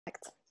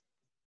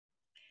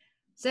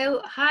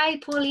So, hi,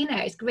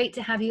 Pauliina. It's great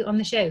to have you on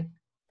the show.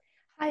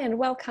 Hi and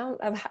welcome.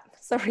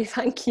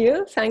 Thank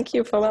you. Thank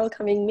you for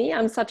welcoming me.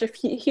 I'm such a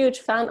huge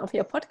fan of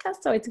your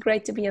podcast, so it's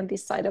great to be on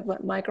this side of the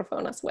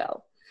microphone as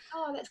well.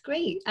 Oh, that's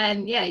great.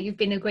 And yeah, you've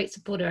been a great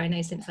supporter, I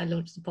know, since I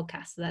launched the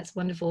podcast. So that's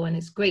wonderful. And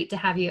it's great to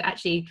have you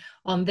actually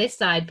on this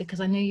side, because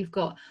I know you've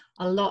got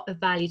a lot of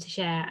value to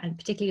share, and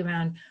particularly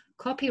around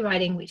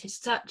copywriting, which is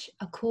such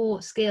a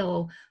core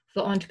skill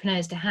for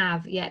entrepreneurs to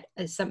have, yet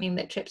it's something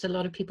that trips a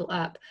lot of people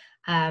up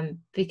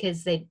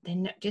because they're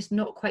just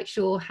not quite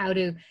sure how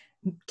to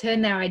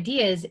turn their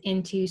ideas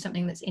into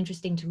something that's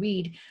interesting to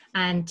read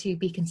and to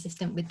be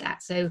consistent with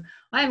that. So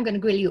I am going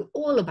to grill you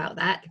all about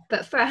that.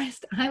 But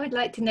first, I would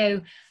like to know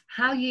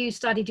how you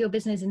started your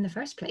business in the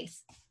first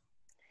place.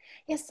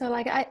 Yes, so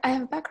I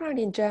have a background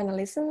in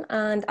journalism,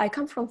 and I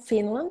come from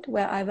Finland,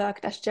 where I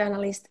worked as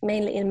journalist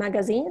mainly in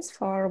magazines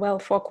for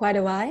quite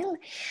a while.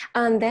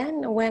 And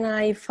then when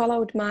I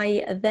followed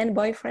my then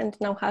boyfriend,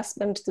 now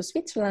husband, to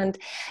Switzerland,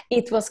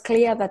 it was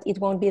clear that it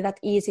won't be that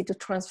easy to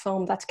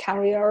transform that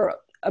career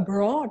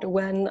abroad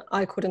when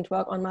I couldn't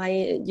work on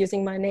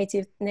using my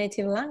native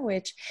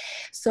language.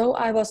 So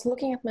I was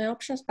looking at my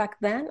options back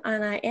then,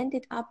 and I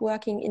ended up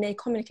working in a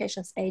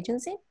communications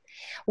agency,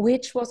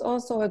 which was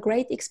also a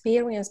great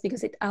experience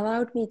because it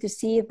allowed me to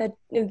see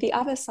the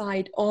other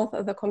side of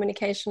the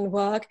communication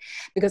work.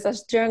 Because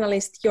as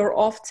journalists, you're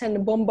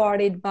often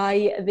bombarded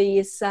by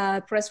these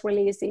press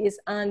releases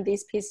and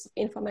these pieces of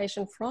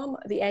information from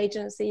the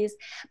agencies,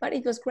 but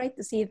it was great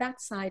to see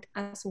that side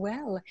as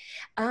well.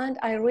 And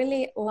I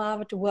really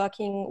loved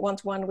working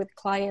one-to-one with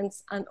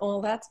clients and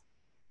all that.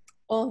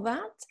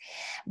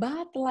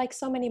 But like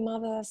so many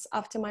mothers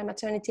after my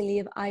maternity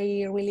leave,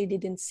 I really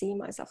didn't see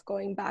myself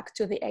going back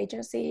to the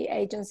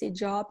agency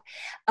job.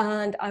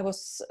 And I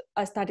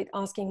started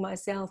asking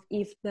myself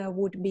if there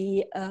would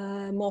be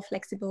a more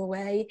flexible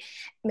way,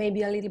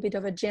 maybe a little bit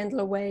of a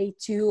gentler way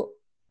to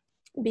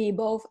be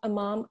both a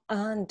mom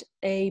and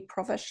a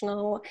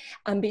professional,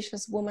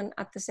 ambitious woman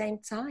at the same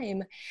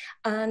time.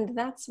 And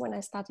that's when I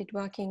started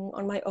working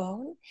on my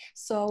own.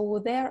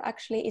 So there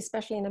actually,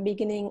 especially in the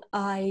beginning,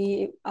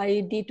 I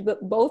did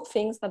both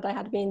things that I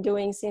had been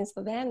doing since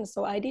then.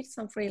 So I did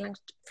some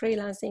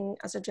freelancing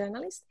as a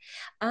journalist,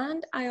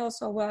 and I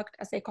also worked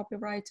as a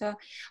copywriter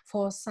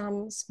for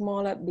some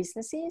smaller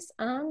businesses.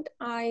 And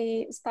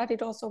I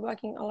started also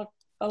working a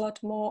lot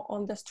more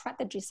on the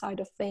strategy side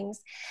of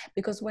things,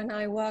 because when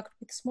I worked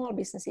with small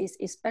businesses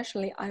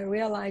especially, I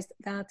realized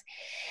that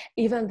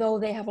even though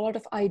they have a lot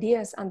of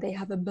ideas and they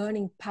have a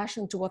burning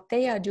passion to what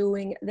they are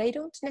doing, they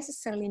don't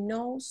necessarily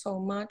know so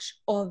much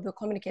of the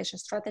communication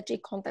strategy,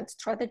 content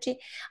strategy,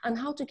 and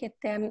how to get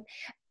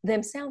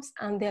themselves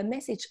and their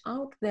message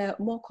out there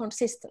more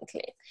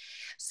consistently,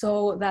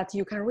 so that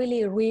you can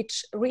really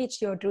reach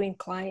your dream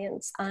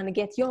clients and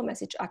get your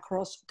message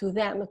across to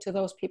them, to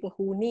those people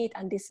who need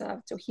and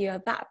deserve to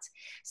hear that.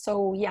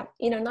 So yeah,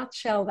 in a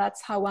nutshell,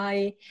 that's how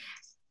I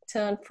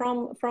turned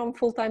from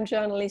full-time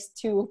journalist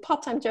to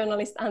part-time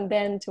journalist, and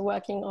then to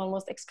working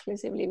almost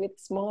exclusively with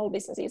small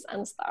businesses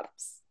and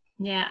startups.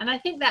 Yeah, and I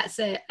think that's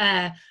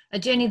a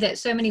journey that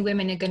so many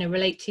women are going to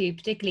relate to,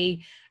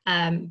 particularly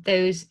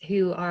those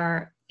who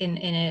are in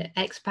an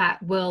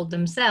expat world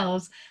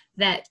themselves,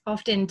 that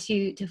often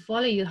to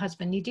follow your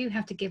husband, you do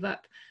have to give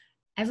up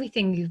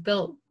everything you've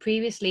built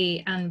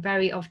previously, and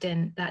very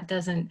often that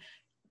doesn't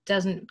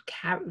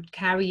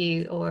carry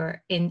you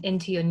or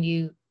into your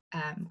new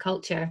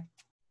culture.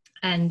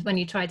 And when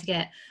you try to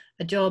get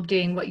a job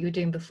doing what you were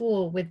doing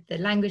before, with the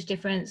language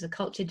difference, the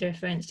culture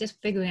difference,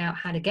 just figuring out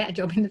how to get a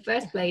job in the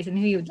first place and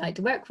who you would like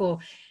to work for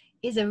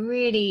is a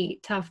really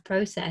tough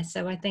process.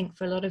 So I think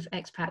for a lot of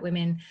expat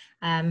women,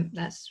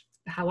 that's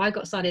how I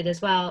got started as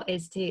well,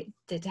 is to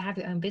have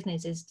your own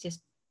business is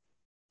just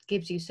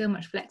gives you so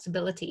much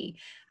flexibility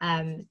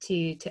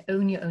to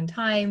own your own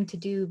time, to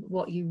do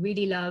what you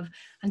really love,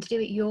 and to do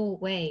it your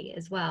way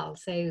as well.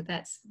 So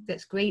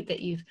that's great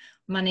that you've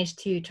managed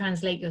to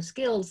translate your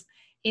skills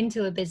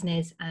into a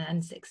business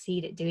and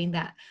succeed at doing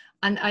that.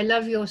 And I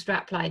love your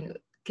strapline.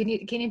 Can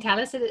you tell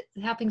us that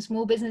it's helping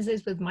small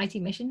businesses with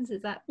mighty missions?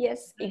 Is that?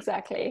 Yes,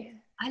 exactly.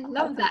 I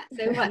love that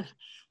so much,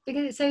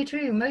 because it's so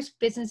true. Most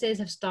businesses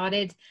have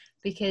started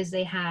because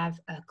they have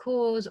a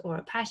cause or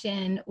a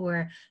passion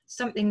or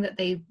something that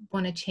they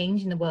want to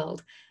change in the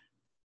world.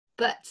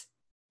 But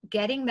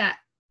getting that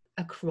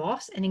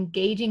across and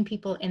engaging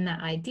people in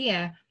that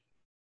idea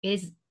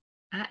is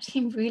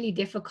actually really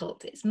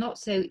difficult. It's not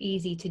so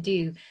easy to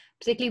do,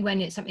 particularly when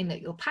it's something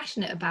that you're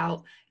passionate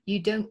about. You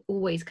don't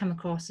always come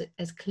across it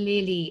as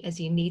clearly as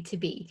you need to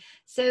be.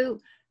 So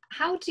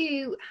how do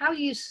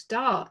you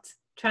start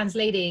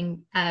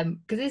translating, because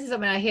this is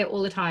something I hear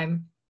all the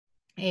time,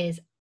 is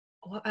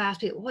I ask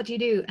people, what do you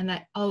do? And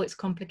like, oh, it's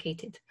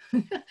complicated.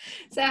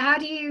 So how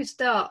do you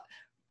start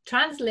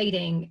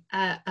translating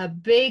a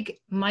big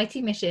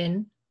mighty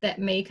mission that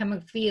may come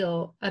and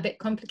feel a bit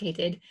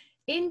complicated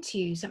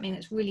into something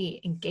that's really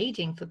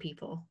engaging for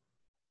people?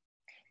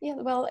 Yeah,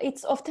 well,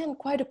 it's often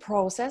quite a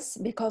process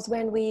because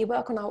when we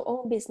work on our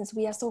own business,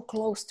 we are so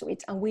close to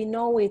it and we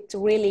know it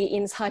really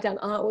inside and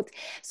out.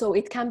 So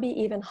it can be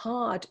even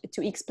hard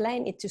to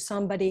explain it to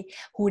somebody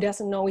who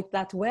doesn't know it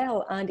that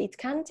well. And it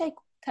can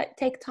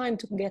take time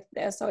to get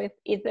there. So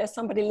if there's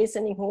somebody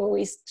listening who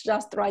is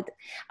just right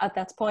at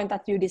that point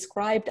that you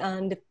described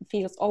and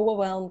feels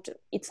overwhelmed,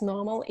 it's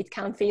normal. It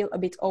can feel a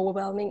bit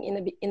overwhelming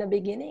in a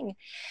beginning.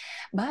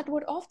 But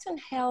what often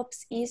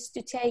helps is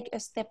to take a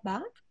step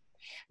back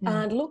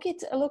and look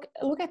at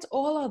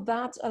all of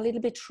that a little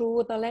bit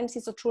through the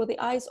lenses or through the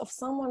eyes of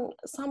someone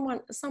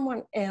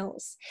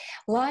else.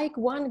 Like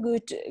one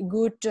good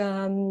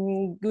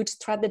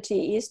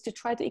strategy is to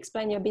try to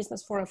explain your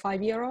business for a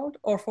 5-year-old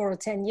or for a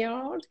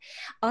 10-year-old.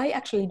 I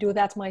actually do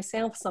that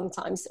myself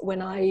sometimes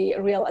when I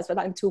realize that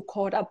I'm too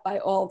caught up by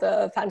all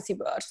the fancy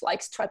words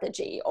like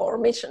strategy or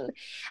mission.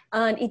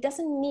 And it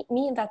doesn't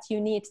mean that you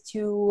need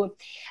to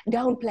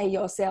downplay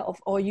yourself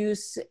or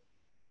use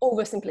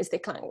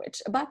oversimplistic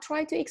language, but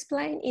try to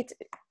explain it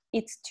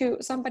to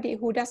somebody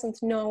who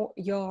doesn't know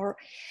your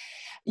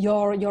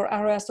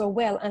area so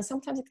well. And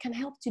sometimes it can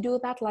help to do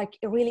that, like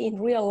really in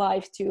real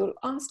life, to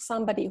ask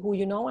somebody who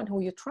you know and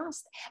who you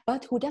trust,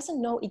 but who doesn't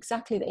know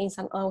exactly the ins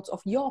and outs of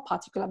your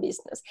particular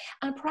business,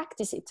 and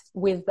practice it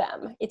with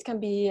them. It can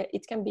be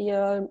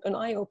an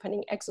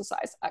eye-opening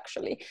exercise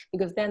actually,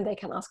 because then they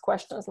can ask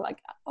questions like,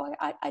 oh,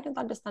 I don't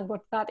understand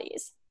what that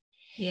is.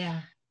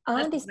 Yeah.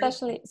 And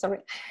especially, sorry,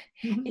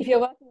 if you're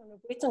working on a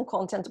written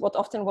content, what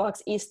often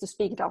works is to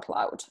speak it out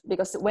loud,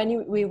 because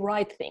when we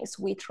write things,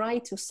 we try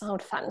to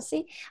sound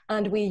fancy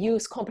and we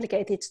use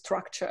complicated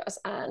structures,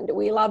 and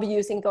we love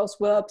using those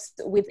verbs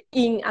with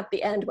ing at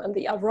the end when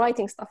we are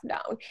writing stuff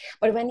down.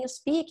 But when you're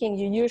speaking,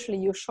 you usually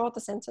use shorter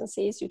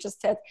sentences. You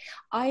just said,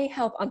 I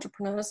help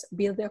entrepreneurs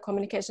build their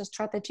communication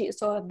strategy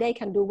so that they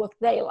can do what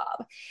they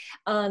love,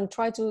 and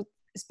try to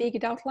speak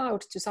it out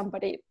loud to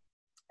somebody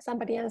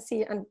and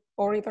see, and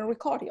or even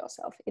record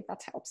yourself if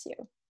that helps you.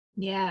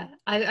 Yeah,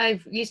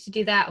 I've used to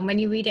do that, and when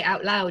you read it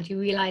out loud, you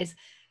realize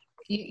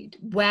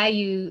where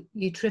you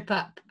trip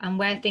up and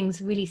where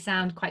things really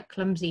sound quite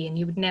clumsy, and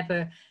you would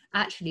never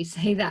actually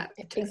say that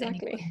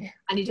exactly anyone.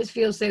 And it just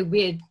feels so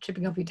weird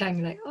tripping off your tongue.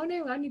 You're like, oh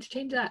no, I need to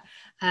change that.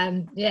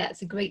 Yeah,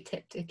 it's a great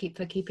tip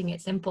to keeping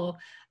it simple.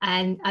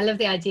 And I love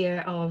the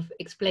idea of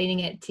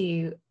explaining it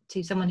to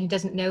someone who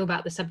doesn't know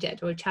about the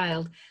subject, or a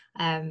child.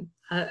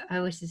 I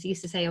always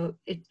used to say,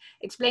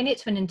 explain it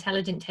to an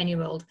intelligent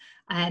 10-year-old.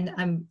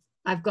 And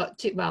I've got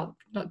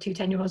not two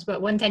 10-year-olds,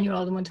 but one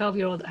 10-year-old and one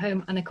 12-year-old at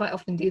home. And I quite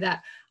often do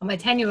that. And my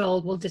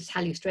 10-year-old will just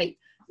tell you straight,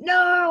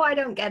 no, I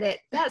don't get it.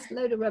 That's a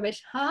load of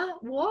rubbish. Huh?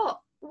 What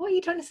are you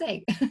trying to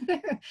say?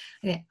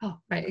 Yeah. Oh,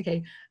 right.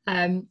 Okay.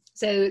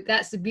 So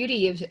that's the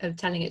beauty of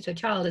telling it to a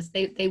child, is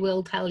they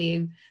will tell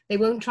you. They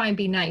won't try and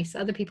be nice.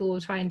 Other people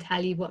will try and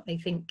tell you what they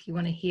think you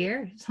want to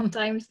hear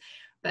sometimes.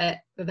 But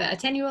a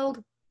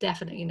 10-year-old,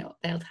 definitely not.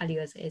 They'll tell you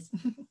as it is.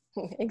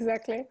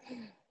 Exactly.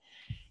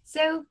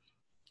 So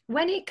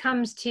when it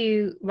comes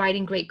to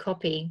writing great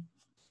copy,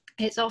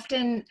 it's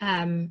often,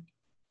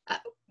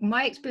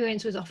 my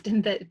experience was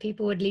often that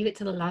people would leave it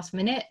to the last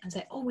minute and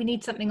say, oh, we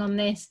need something on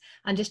this,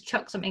 and just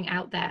chuck something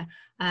out there.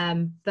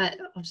 But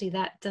obviously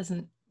that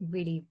doesn't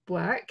really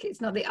work. It's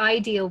not the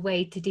ideal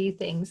way to do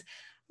things.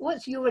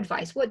 What's your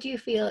advice? What do you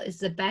feel is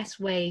the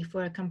best way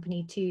for a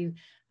company to,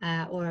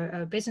 or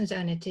a business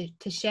owner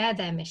to share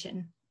their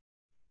mission?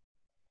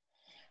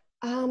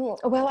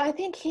 Well, I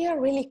think here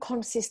really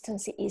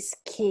consistency is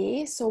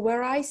key. So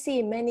where I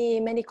see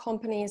many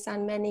companies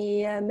and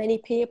many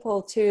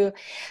people to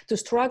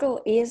struggle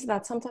is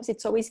that sometimes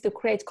it's so easy to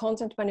create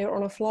content when you're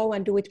on a flow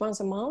and do it once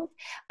a month,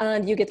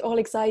 and you get all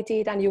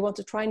excited and you want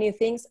to try new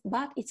things,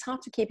 but it's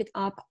hard to keep it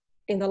up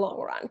in the long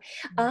run.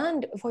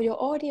 And for your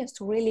audience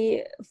to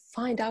really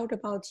find out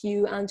about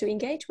you and to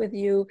engage with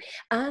you,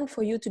 and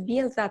for you to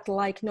build that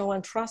like, know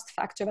and trust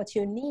factor that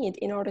you need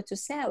in order to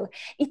sell,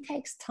 it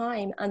takes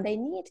time, and they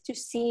need to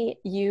see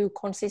you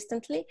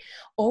consistently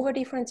over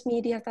different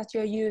media that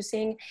you're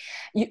using,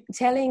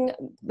 telling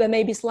the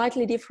maybe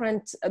slightly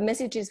different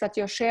messages that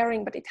you're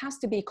sharing, but it has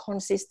to be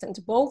consistent,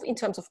 both in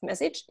terms of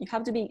message. You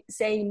have to be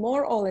saying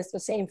more or less the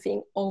same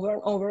thing over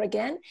and over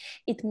again.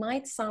 It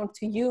might sound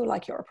to you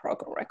like you're a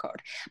broken record,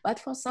 but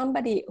for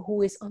somebody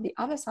who is on the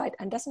other side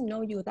and doesn't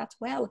know you that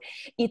well,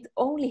 it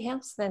only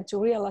helps them to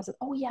realize that,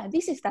 oh yeah,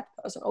 this is that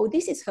person, oh,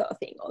 this is her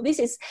thing, or this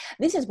is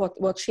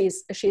what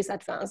she's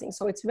advancing.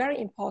 So it's very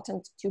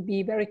important to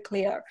be very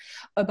clear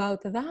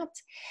about that,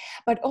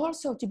 but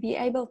also to be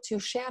able to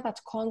share that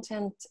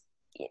content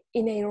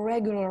in a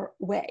regular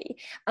way.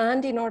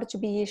 And in order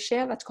to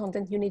share that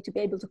content, you need to be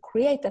able to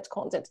create that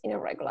content in a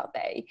regular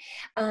way.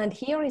 And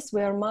here is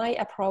where my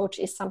approach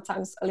is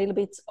sometimes a little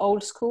bit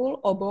old school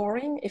or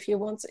boring, if you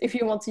want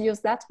to use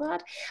that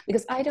word,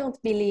 because I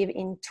don't believe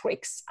in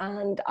tricks,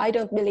 and I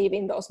don't believe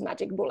in those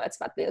magic bullets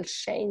that will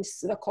change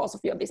the course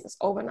of your business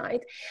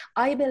overnight.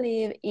 I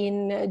believe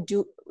in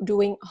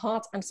doing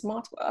hard and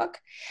smart work,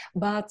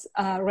 but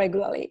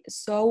regularly.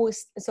 So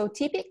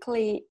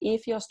typically,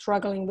 if you're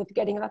struggling with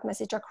getting that message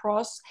message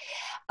across.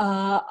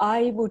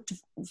 I would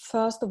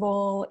first of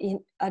all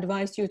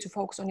advise you to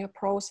focus on your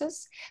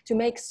process, to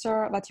make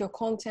sure that your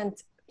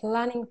content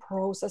planning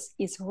process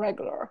is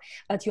regular,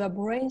 that you are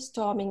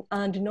brainstorming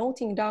and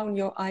noting down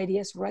your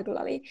ideas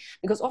regularly,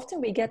 because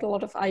often we get a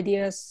lot of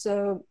ideas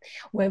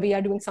when we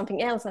are doing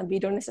something else and we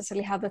don't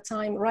necessarily have the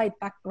time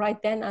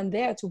right then and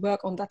there to work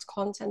on that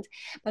content.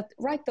 But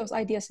write those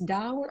ideas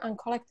down and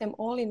collect them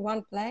all in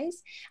one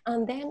place,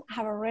 and then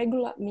have a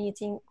regular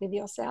meeting with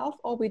yourself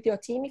or with your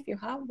team if you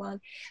have one,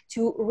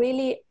 to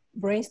really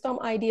brainstorm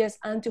ideas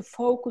and to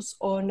focus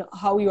on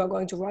how you are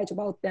going to write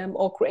about them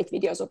or create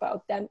videos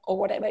about them or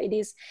whatever it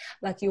is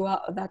that you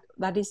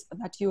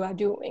are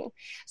doing.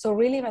 So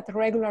really that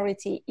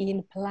regularity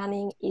in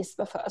planning is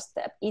the first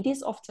step. It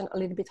is often a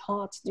little bit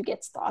hard to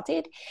get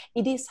started.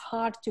 It is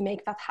hard to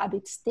make that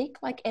habit stick,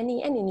 like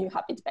any new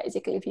habit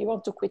basically. If you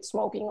want to quit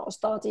smoking or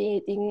start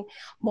eating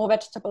more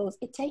vegetables,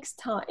 it takes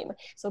time.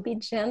 So be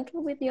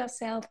gentle with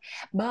yourself,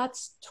 but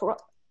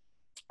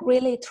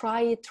really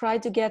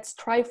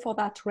strive for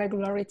that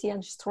regularity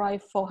and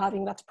strive for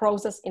having that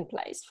process in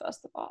place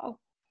first of all.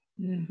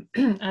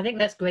 I think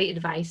that's great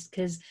advice,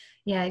 because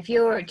yeah, if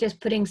you're just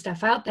putting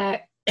stuff out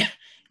there,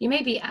 you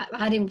may be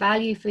adding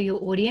value for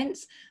your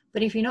audience,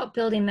 but if you're not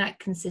building that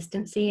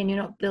consistency and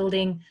you're not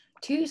building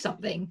to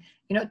something,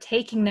 you're not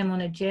taking them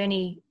on a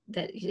journey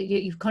that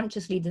you've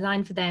consciously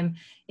designed for them,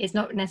 it's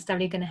not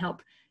necessarily going to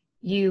help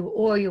you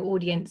or your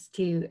audience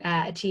to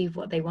achieve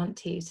what they want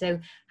to. So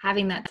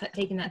having that,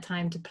 taking that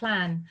time to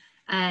plan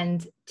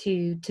and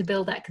to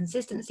build that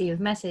consistency of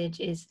message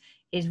is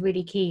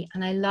really key.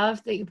 And I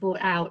love that you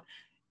brought out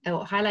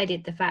or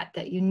highlighted the fact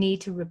that you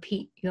need to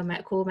repeat your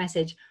core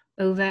message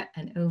over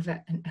and over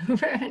and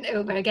over and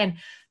over again,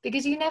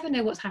 because you never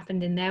know what's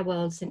happened in their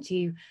world since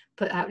you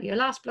put out your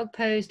last blog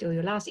post or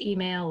your last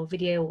email or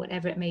video or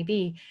whatever it may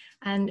be.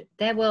 And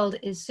their world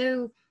is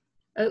so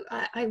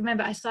I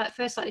remember I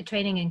first started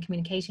training in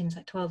communications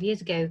like 12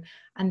 years ago,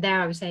 and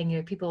there I was saying, you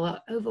know, people are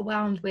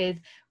overwhelmed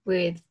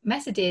with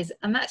messages,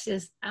 and that's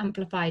just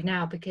amplified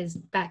now, because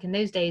back in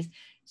those days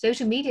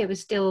social media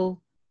was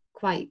still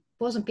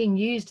wasn't being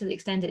used to the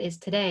extent it is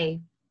today,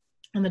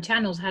 and the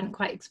channels hadn't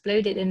quite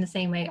exploded in the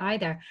same way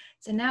either.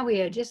 So now we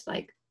are just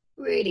like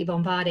really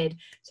bombarded,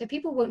 so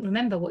people won't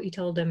remember what you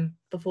told them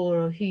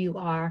before or who you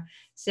are.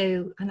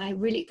 So, and that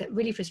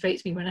really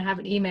frustrates me when I have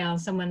an email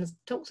and someone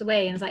talks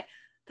away and it's like,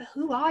 but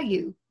who are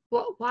you?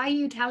 Why are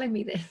you telling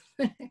me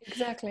this?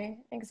 Exactly.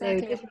 So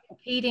just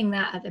repeating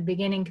that at the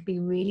beginning could be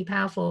really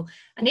powerful.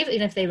 And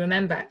even if they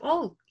remember,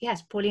 oh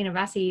yes, Pauliina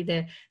Rasi,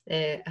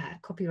 the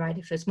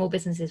copywriter for small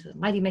businesses with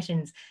mighty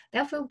missions,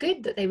 they'll feel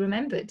good that they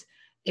remembered.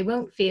 They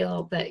won't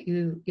feel that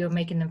you're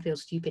making them feel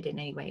stupid in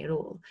any way at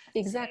all.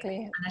 Exactly.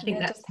 And I think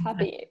that's just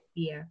happy.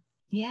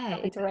 Yeah,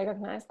 happy to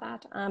recognize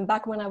that.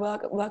 Back when I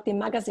worked in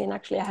magazine,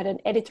 actually, I had an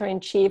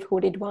editor-in-chief who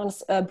did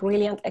once a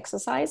brilliant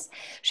exercise.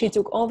 She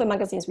took all the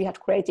magazines we had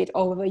created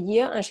over a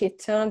year and she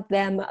turned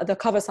them the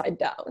cover side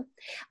down.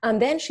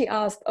 And then she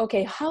asked,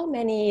 okay, how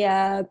many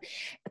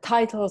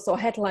titles or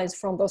headlines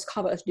from those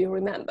covers do you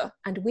remember?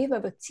 And we were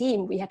the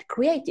team, we had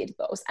created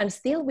those, and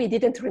still we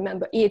didn't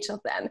remember each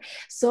of them.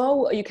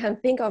 So you can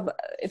think of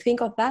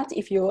that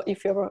if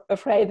you're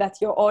afraid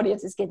that your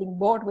audience is getting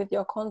bored with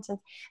your content.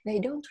 They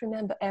don't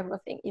remember everything.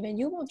 Even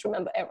you won't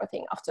remember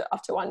everything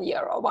after 1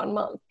 year or 1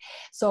 month.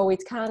 So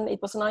it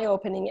was an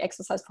eye-opening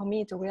exercise for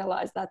me to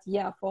realize that,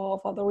 yeah,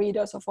 for the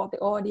readers or for the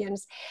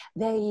audience,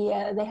 they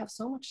have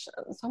so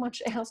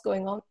much else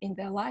going on in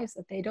their lives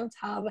that they don't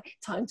have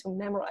time to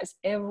memorize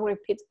every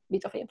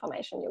bit of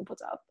information you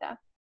put out there.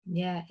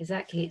 Yeah,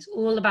 exactly. It's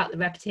all about the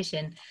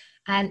repetition.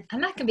 And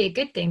that can be a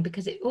good thing,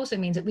 because it also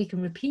means that we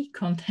can repeat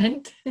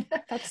content.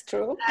 That's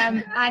true.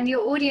 And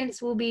your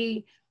audience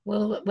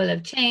will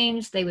have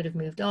changed. They would have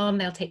moved on.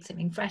 They'll take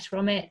something fresh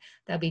from it.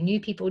 There'll be new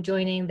people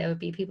joining. There would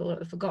be people that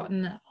have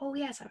forgotten. Oh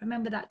yes, I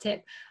remember that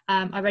tip.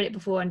 I read it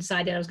before and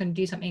decided I was going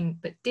to do something,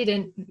 but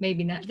didn't.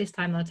 Maybe not this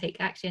time I'll take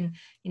action.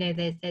 You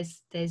know,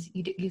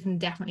 you can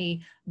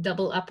definitely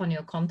double up on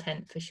your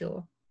content for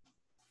sure.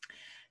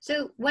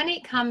 So when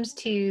it comes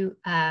to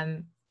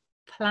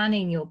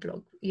planning your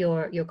blog,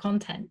 your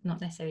content, not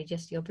necessarily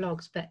just your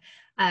blogs, but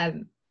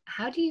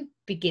how do you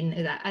begin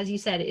with that? As you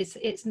said,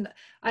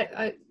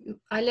 I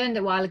learned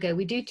a while ago,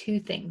 we do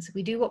two things.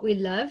 We do what we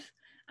love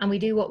and we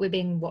do what we're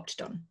being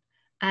watched on.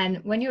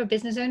 And when you're a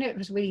business owner, it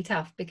was really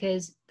tough,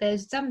 because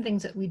there's some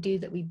things that we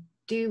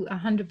do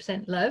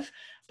 100% love,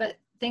 but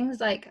things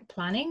like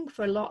planning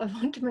for a lot of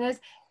entrepreneurs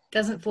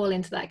doesn't fall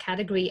into that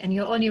category, and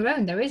you're on your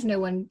own. There is no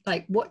one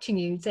like watching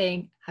you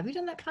saying, have you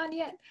done that plan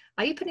yet?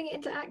 Are you putting it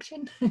into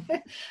action?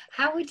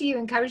 How would you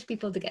encourage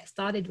people to get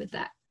started with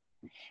that?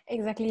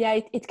 Exactly.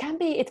 Yeah, it can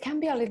be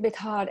a little bit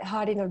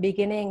hard in the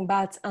beginning,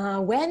 but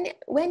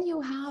when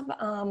you have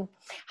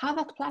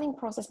that planning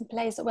process in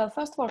place, well,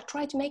 first of all,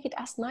 try to make it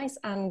as nice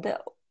and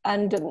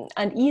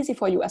easy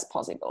for you as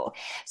possible.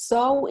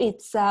 So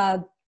it's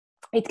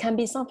it can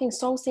be something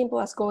so simple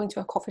as going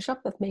to a coffee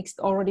shop that makes it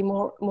already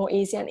more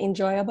easy and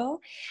enjoyable.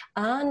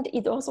 And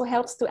it also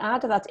helps to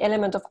add that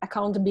element of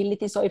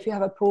accountability. So if you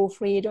have a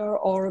proofreader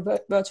or a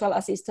virtual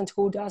assistant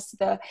who does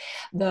the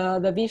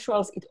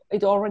visuals,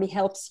 it already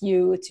helps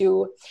you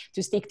to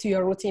stick to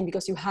your routine,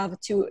 because you have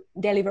to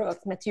deliver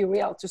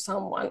material to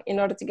someone in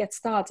order to get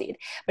started.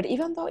 But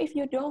even though if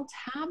you don't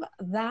have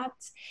that,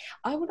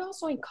 I would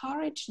also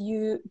encourage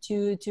you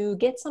to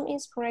get some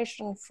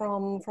inspiration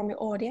from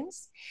your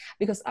audience,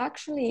 because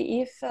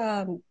actually if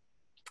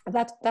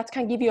that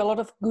can give you a lot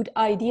of good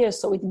ideas,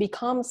 so it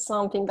becomes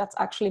something that's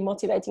actually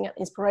motivating and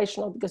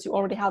inspirational because you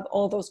already have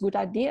all those good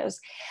ideas.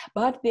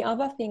 But the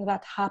other thing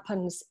that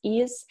happens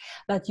is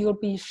that you'll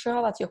be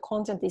sure that your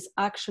content is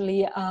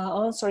actually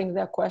answering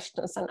their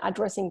questions and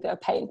addressing their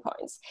pain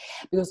points.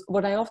 Because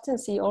what I often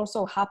see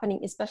also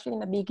happening, especially in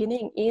the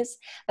beginning, is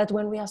that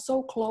when we are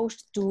so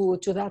close to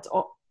that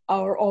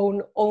our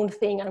own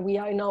thing, and we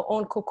are in our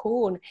own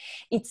cocoon,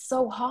 it's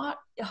so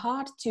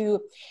hard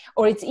to,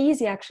 or it's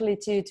easy actually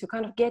to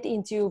kind of get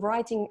into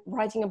writing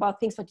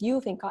about things that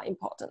you think are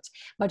important,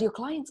 but your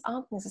clients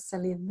aren't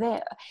necessarily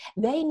there.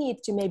 They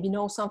need to maybe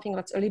know something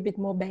that's a little bit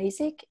more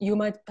basic. You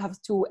might have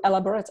to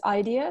elaborate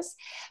ideas.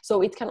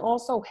 So it can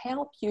also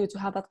help you to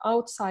have that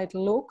outside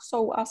look.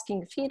 So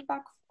asking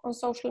feedback on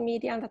social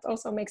media, and that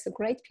also makes a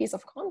great piece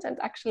of content.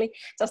 Actually,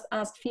 just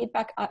ask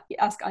feedback,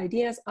 ask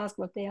ideas, ask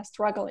what they are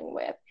struggling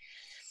with.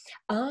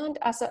 And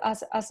as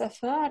a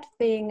third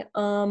thing,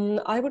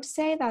 I would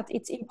say that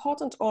it's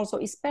important also,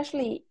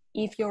 especially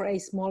if you're a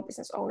small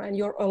business owner and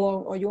you're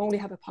alone or you only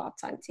have a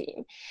part-time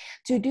team,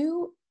 to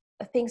do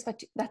things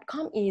that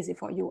come easy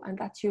for you and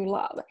that you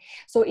love.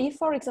 So if,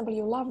 for example,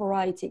 you love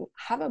writing,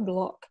 have a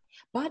blog.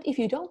 But if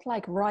you don't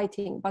like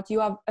writing, but you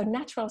are a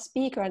natural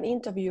speaker and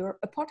interviewer,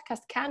 a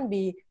podcast can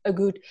be a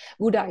good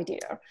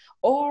idea.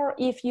 Or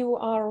if you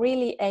are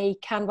really a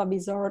Canva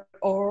wizard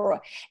or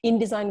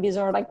InDesign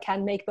wizard and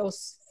can make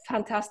those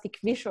fantastic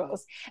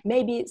visuals,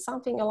 maybe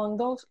something along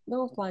those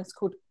lines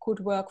could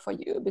work for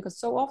you. Because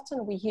so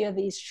often we hear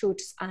these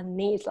shoulds and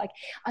needs, like,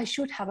 I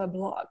should have a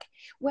blog.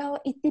 Well,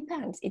 it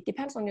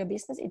depends on your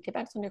business, it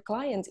depends on your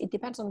clients, it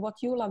depends on what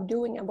you love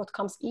doing and what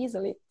comes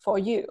easily for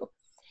you.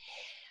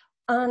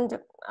 And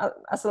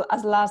as a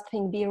last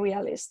thing, be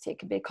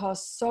realistic,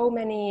 because so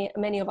many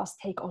of us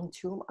take on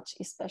too much,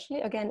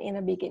 especially again in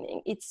the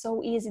beginning. It's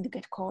so easy to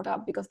get caught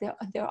up because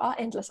there are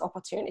endless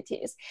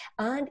opportunities.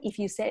 And if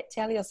you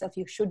tell yourself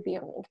you should be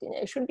on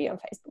LinkedIn, you should be on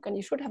Facebook, and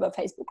you should have a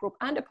Facebook group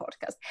and a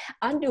podcast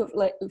and do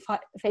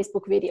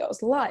Facebook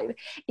videos live,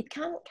 it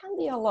can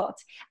be a lot.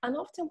 And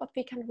often what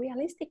we can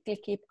realistically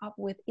keep up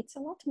with, it's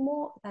a lot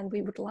more than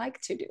we would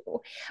like to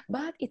do.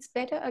 But it's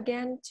better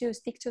again to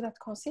stick to that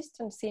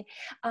consistency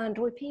and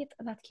repeat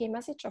that key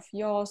message of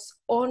yours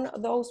on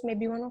those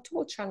maybe 1 or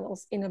 2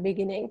 channels in the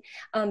beginning,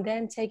 and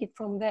then take it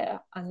from there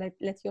and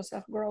let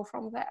yourself grow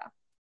from there.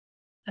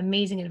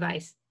 Amazing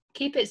advice.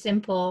 Keep it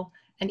simple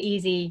and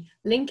easy.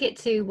 Link it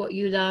to what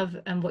you love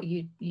and what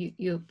you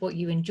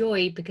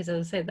enjoy, because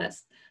as I said,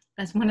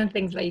 that's one of the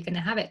things where you're going to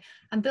have it,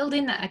 and build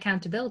in that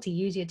accountability.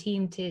 Use your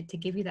team to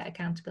give you that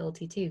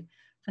accountability too.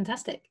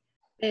 Fantastic.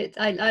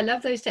 I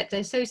love those tips.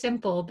 They're so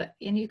simple, but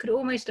you could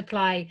almost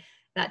apply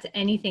that to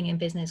anything in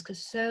business,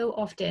 because so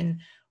often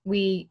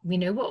we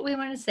know what we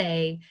want to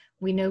say,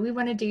 we know we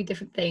want to do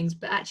different things,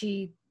 but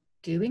actually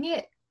doing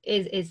it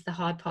is the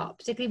hard part,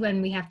 particularly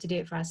when we have to do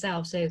it for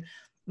ourselves. So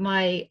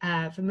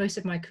for most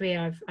of my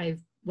career,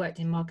 I've worked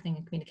in marketing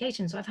and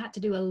communication, so I've had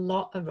to do a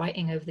lot of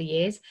writing over the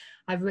years.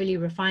 I've really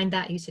refined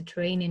that, used to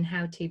train in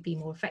how to be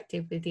more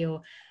effective with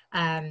your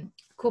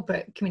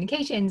corporate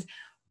communications.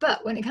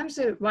 But when it comes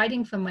to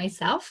writing for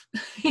myself,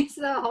 it's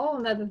a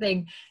whole other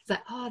thing. It's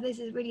like, oh, this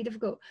is really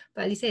difficult.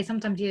 But as you say,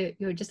 sometimes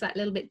you're just like a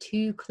little bit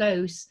too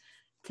close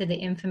to the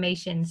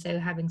information. So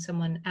having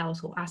someone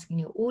else or asking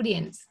your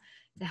audience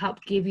to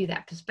help give you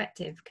that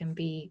perspective can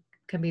be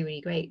really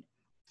great.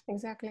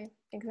 Exactly.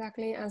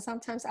 And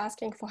sometimes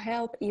asking for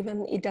help,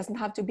 even it doesn't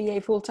have to be a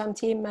full-time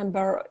team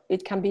member.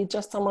 It can be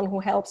just someone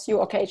who helps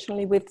you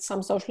occasionally with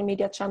some social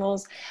media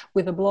channels,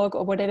 with a blog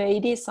or whatever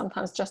it is.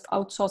 Sometimes just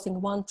outsourcing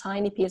one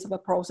tiny piece of a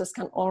process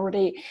can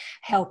already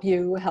help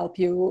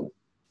you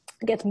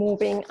get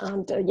moving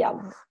and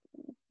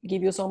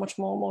give you so much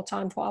more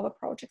time for our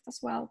project as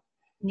well.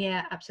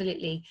 Yeah,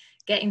 absolutely.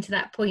 Getting to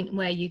that point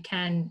where you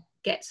can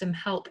get some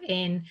help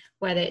in,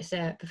 whether it's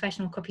a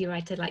professional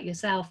copywriter like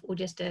yourself or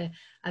just a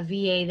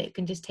VA that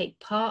can just take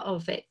part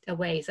of it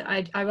away. So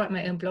I write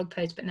my own blog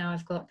post, but now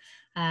I've got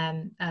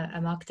a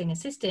marketing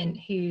assistant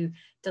who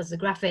does the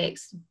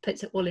graphics,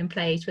 puts it all in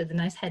place with the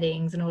nice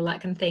headings and all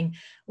that kind of thing,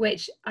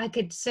 which I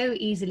could so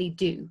easily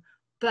do,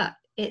 but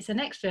it's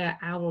an extra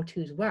hour or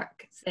two's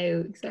work.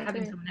 So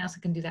having someone else who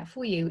can do that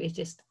for you is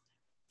just,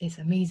 it's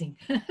amazing.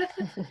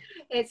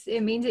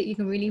 It means that you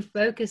can really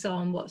focus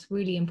on what's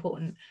really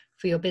important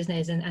for your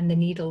business and the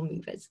needle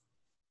movers.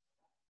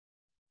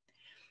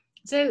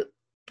 So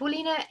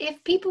Pauliina,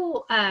 if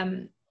people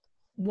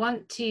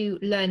want to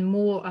learn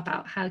more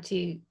about how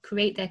to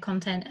create their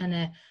content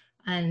and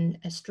and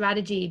a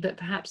strategy, but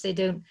perhaps they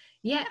don't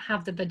yet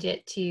have the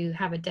budget to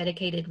have a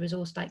dedicated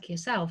resource like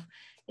yourself.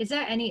 Is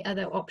there any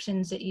other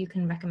options that you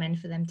can recommend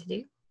for them to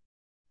do?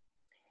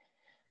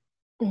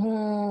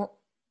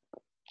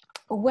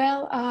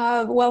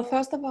 Well,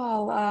 first of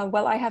all,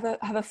 I have a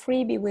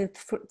freebie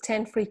with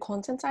 10 free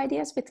content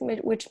ideas,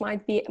 which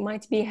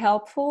might be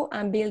helpful.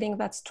 And building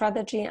that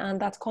strategy and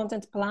that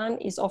content plan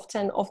is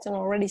often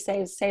already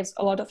saves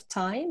a lot of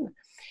time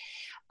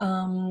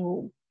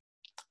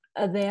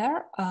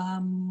there.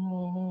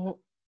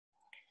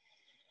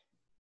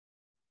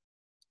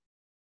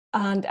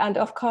 And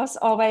of course,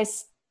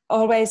 always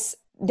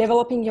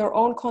developing your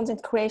own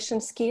content creation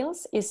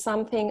skills is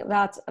something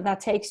that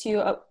takes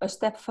you a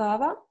step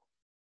further,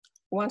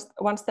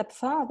 one step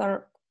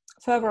further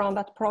on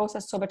that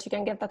process, so that you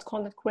can get that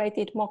content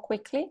created more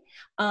quickly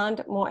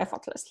and more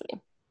effortlessly.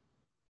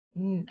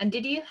 And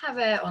did you have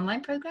an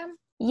online program?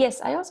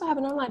 Yes, I also have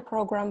an online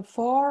program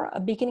for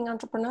beginning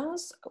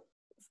entrepreneurs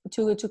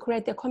to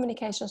create their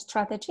communication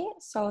strategy.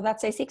 So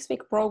that's a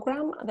 6-week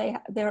program.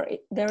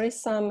 There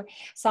is some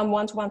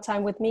one-to-one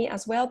time with me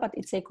as well, but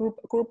it's a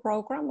group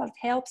program that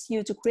helps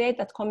you to create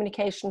that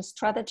communication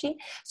strategy.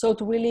 So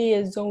to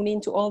really zone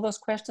into all those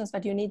questions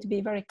that you need to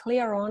be very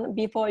clear on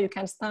before you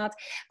can start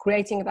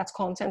creating that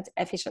content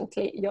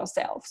efficiently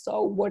yourself.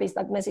 So what is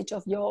that message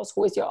of yours?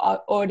 Who is your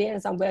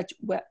audience, and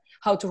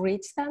how to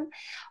reach them?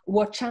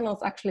 What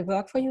channels actually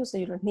work for you, so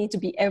you don't need to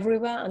be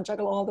everywhere and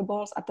juggle all the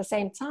balls at the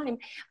same time.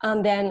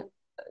 And then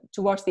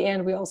towards the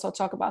end, we also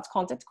talk about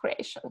content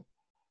creation.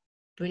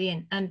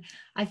 Brilliant. And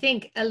I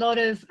think a lot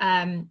of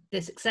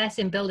the success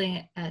in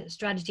building a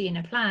strategy and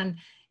a plan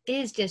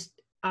is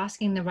just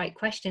asking the right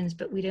questions,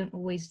 but we don't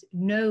always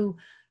know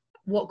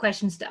what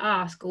questions to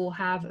ask or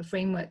have a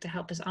framework to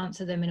help us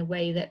answer them in a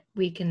way that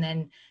we can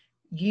then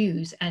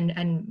use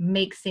and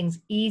make things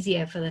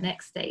easier for the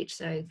next stage.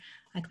 So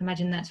I can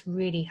imagine that's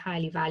really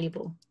highly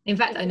valuable. In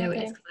fact, I know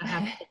it is, because I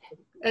have,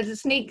 as a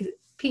sneak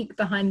peek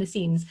behind the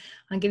scenes,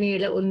 I'm giving you a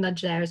little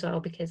nudge there as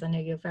well, because I know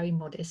you're very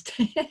modest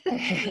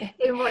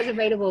in what's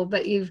available,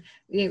 but you've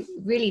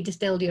really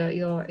distilled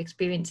your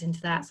experience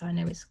into that. So I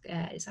know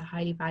it's a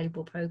highly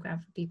valuable program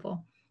for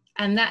people.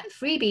 And that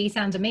freebie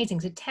sounds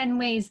amazing. So 10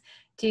 ways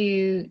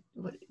to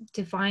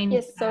find.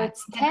 Yes, so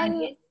it's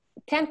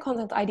 10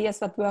 content ideas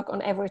that work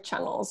on every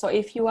channel. So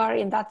if you are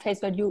in that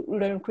phase where you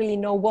don't really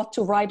know what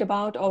to write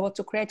about or what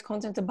to create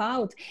content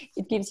about,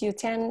 it gives you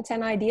 10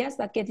 ideas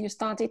that get you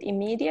started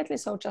immediately.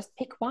 So just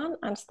pick one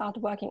and start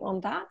working on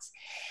that.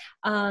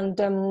 And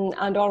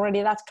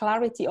already that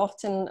clarity,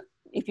 often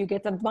if you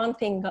get that one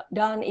thing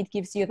done, it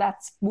gives you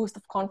that boost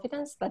of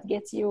confidence that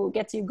gets you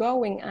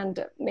going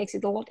and makes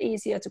it a lot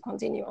easier to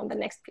continue on the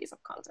next piece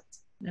of content.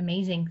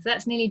 Amazing. So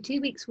that's nearly 2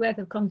 weeks worth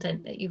of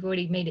content that you've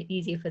already made it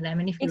easier for them.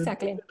 And if you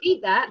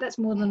repeat that's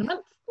more than a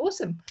month.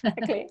 Awesome.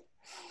 Exactly.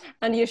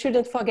 And you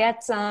shouldn't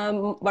forget,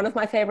 one of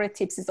my favorite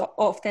tips is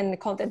often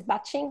content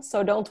batching.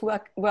 So don't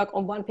work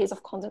on one piece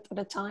of content at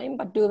a time,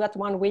 but do that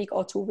 1 week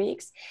or 2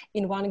 weeks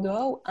in one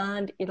go,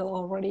 and it'll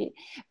already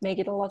make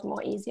it a lot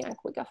more easier and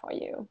quicker for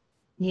you.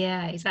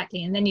 Yeah,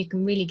 exactly. And then you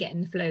can really get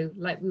in the flow.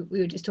 Like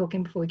we were just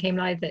talking before we came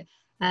live, that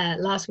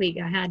last week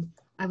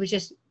I was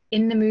just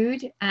in the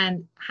mood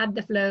and had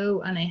the flow,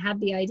 and I had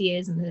the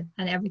ideas and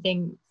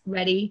everything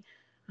ready.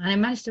 And I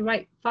managed to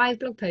write 5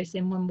 blog posts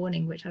in one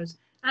morning,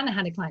 and I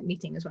had a client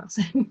meeting as well.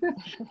 So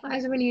I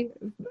was really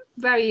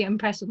very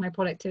impressed with my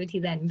productivity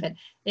then, but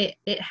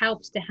it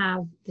helps to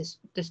have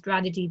the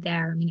strategy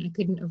there. I mean, I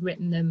couldn't have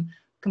written them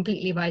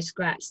completely by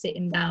scratch,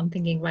 sitting down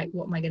thinking, right,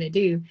 what am I going to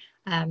do?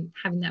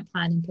 Having that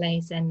plan in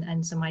place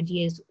and some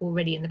ideas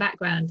already in the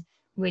background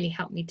really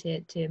helped me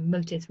to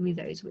motor through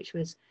those, which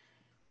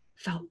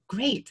felt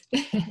great.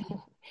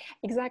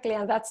 Exactly,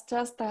 and that's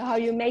just how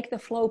you make the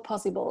flow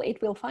possible.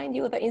 It will find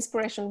you, the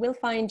inspiration will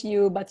find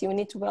you, but you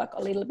need to work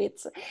a little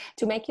bit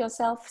to make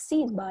yourself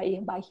seen by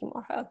him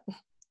or her.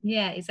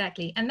 Yeah,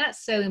 exactly. And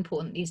that's so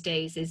important these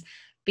days, is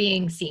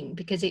being seen,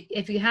 because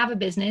if you have a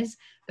business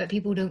but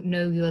people don't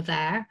know you're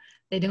there,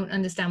 they don't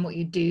understand what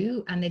you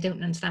do, and they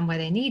don't understand why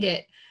they need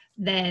it,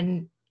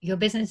 then your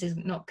business is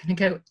not going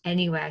to go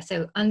anywhere.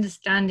 So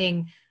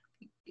understanding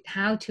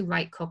how to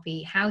write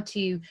copy, how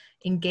to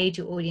engage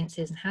your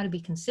audiences, and how to be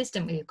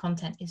consistent with your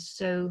content is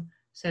so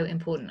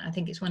important. I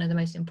think it's one of the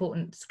most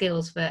important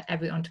skills for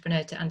every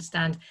entrepreneur to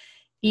understand,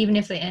 even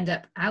if they end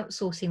up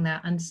outsourcing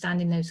that,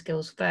 understanding those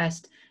skills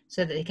first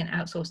so that they can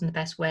outsource in the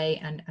best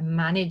way and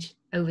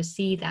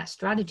oversee that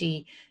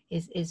strategy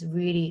is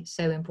really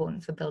so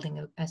important for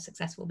building a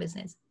successful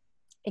business.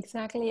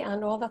 Exactly,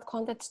 and all that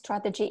content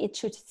strategy, it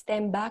should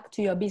stem back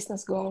to your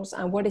business goals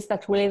and what is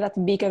that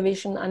bigger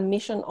vision and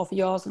mission of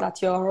yours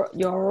that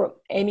you're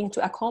aiming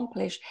to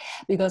accomplish.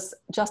 Because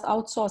just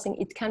outsourcing,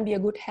 it can be a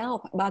good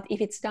help, but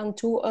if it's done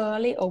too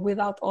early or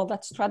without all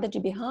that strategy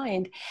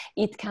behind,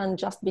 it can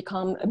just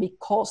become a big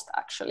cost.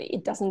 Actually,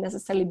 it doesn't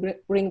necessarily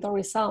bring the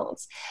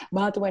results.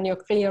 But when you're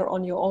clear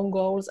on your own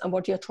goals and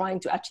what you're trying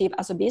to achieve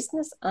as a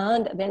business,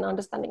 and then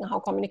understanding how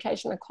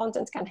communication and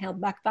content can help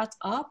back that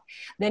up,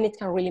 then it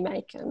can really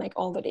make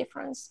all the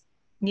difference.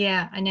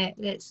 Yeah, I know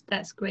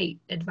that's great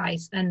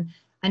advice. And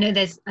I know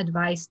there's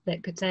advice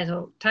that could say,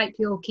 oh, type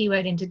your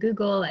keyword into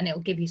Google and it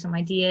will give you some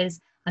ideas.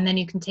 And then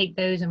you can take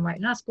those and write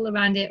an article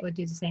around it, or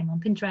do the same on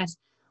Pinterest,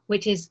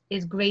 which is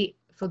great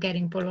for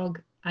getting blog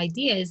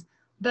ideas.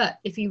 But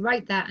if you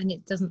write that and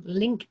it doesn't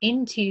link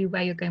into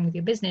where you're going with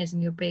your business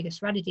and your bigger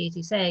strategy, as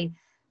you say,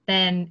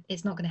 then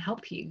it's not going to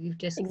help you. You've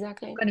just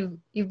Exactly.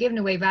 you've given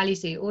away value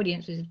to your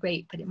audience, which is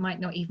great, but it might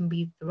not even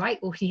be the right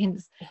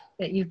audience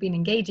that you've been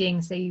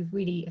engaging. So you've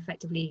really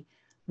effectively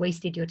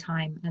wasted your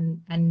time,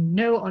 and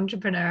no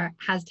entrepreneur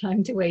has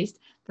time to waste.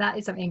 That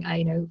is something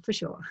I know for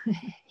sure.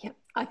 Yeah,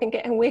 I think,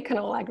 and we can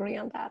all agree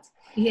on that.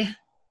 Yeah.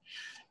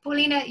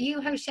 Pauliina, you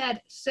have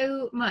shared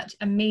so much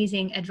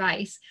amazing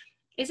advice.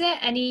 Is there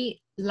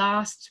any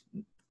last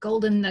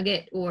golden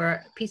nugget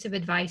or piece of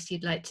advice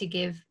you'd like to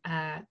give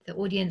the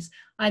audience,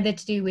 either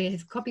to do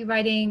with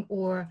copywriting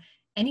or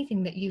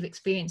anything that you've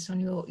experienced on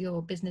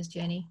your business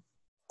journey?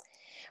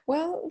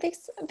 Well,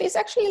 this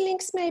actually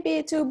links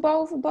maybe to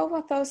both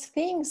of those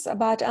things.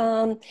 But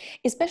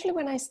especially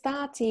when I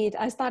started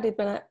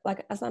when I,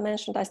 like as I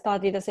mentioned, I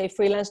started as a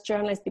freelance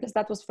journalist because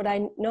that was what I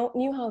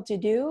knew how to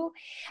do,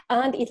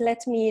 and it led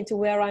me to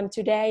where I'm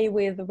today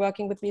with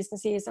working with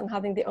businesses and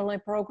having the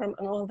online program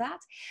and all that.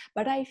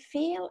 But I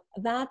feel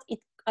that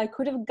I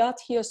could have got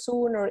here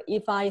sooner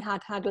if I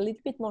had had a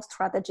little bit more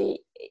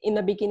strategy in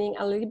the beginning,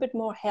 a little bit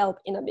more help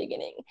in the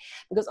beginning.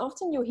 Because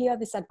often you hear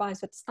this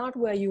advice that start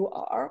where you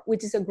are,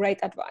 which is a great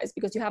advice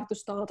because you have to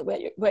start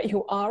where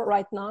you are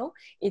right now.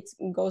 It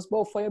goes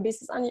both for your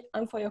business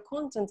and for your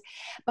content.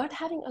 But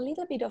having a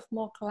little bit of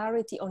more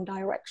clarity on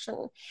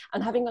direction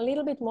and having a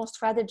little bit more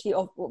strategy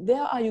of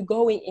where are you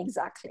going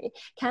exactly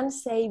can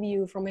save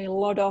you from a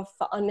lot of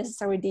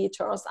unnecessary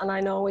detours. And I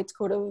know it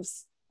could have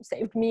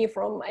saved me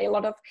from a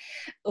lot of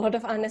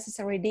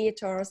unnecessary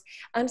detours,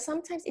 and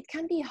sometimes it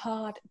can be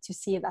hard to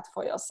see that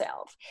for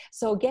yourself.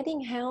 So getting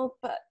help,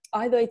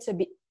 either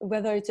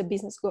whether it's a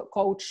business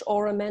coach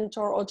or a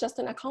mentor or just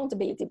an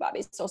accountability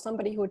buddy, so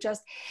somebody who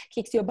just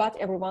kicks your butt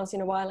every once in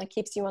a while and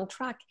keeps you on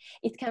track,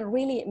 it can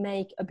really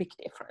make a big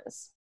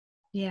difference.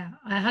 Yeah,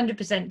 I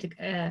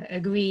 100%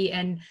 agree,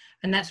 and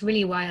that's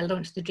really why I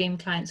launched the Dream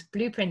Clients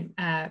Blueprint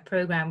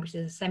program, which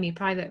is a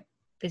semi-private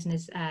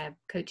business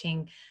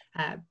coaching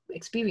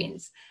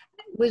experience,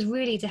 was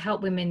really to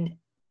help women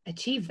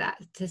achieve that,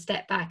 to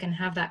step back and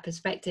have that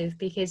perspective.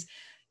 Because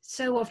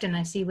so often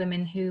I see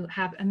women who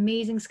have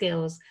amazing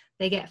skills,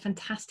 they get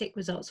fantastic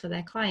results for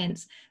their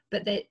clients,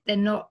 but they're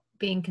not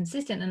being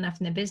consistent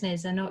enough in their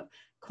business. They're not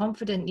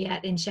confident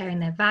yet in sharing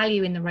their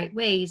value in the right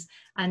ways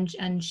and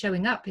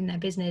showing up in their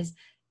business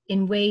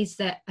in ways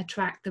that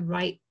attract the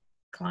right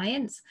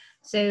clients.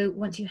 So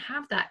once you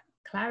have that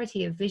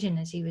clarity of vision,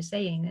 as you were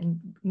saying, and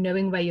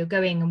knowing where you're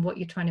going and what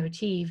you're trying to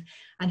achieve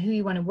and who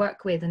you want to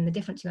work with and the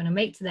difference you want to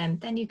make to them,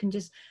 then you can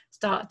just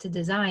start to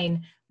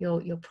design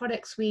your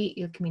product suite,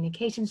 your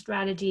communication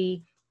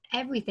strategy,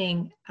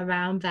 everything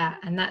around that.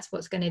 And that's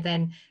what's going to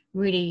then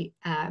really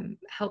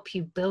help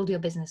you build your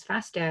business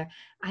faster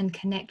and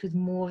connect with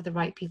more of the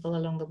right people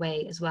along the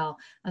way as well,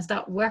 and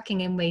start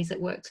working in ways that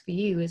works for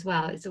you as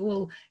well. It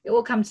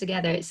all comes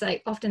together. It's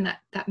like often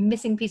that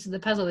missing piece of the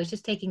puzzle is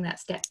just taking that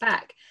step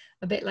back,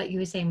 a bit like you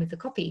were saying with the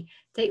copy.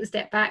 Take the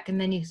step back, and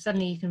then you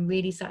can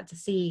really start to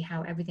see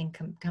how everything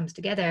comes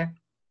together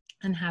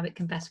and how it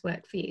can best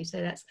work for you.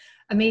 So that's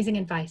amazing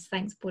advice.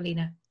 Thanks,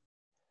 Pauliina.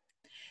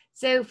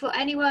 So for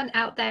anyone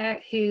out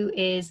there who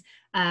is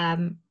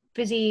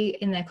busy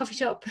in their coffee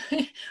shop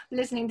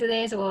listening to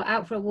this, or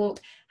out for a walk,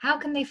 how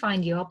can they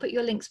find you? I'll put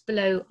your links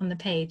below on the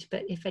page,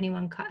 but if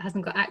anyone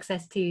hasn't got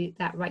access to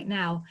that right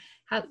now,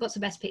 what's the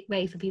best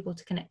way for people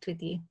to connect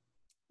with you?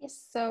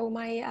 Yes, so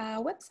my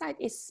website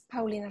is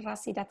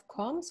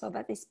pauliinarasi.com. So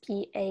that is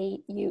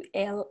PAULIINARASI.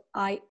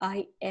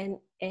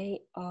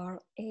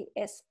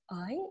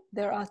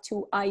 There are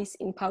 2 I's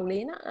in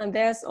Pauliina, and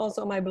there's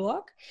also my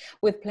blog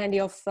with plenty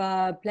of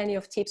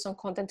tips on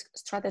content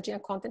strategy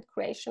and content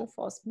creation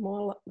for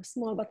small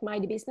but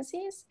mighty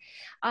businesses.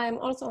 I'm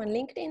also on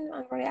LinkedIn.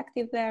 I'm very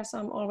active there, so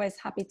I'm always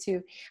happy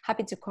to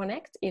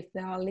connect if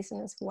there are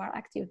listeners who are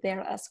active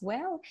there as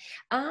well.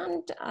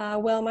 And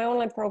well, my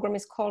online program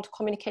is called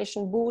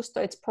Communication Boost.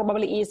 So it's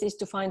probably easiest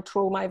to find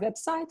through my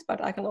website,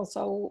 but I can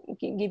also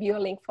give you a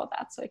link for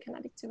that, so you can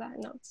add it to the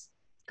notes.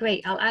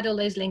 Great. I'll add all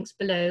those links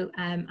below,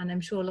 and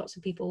I'm sure lots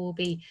of people will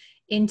be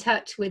in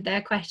touch with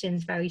their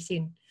questions very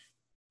soon.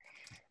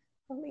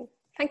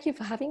 Thank you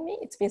for having me.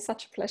 It's been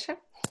such a pleasure.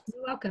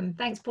 You're welcome.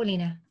 Thanks,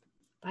 Pauliina.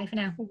 Bye for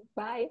now.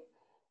 Bye.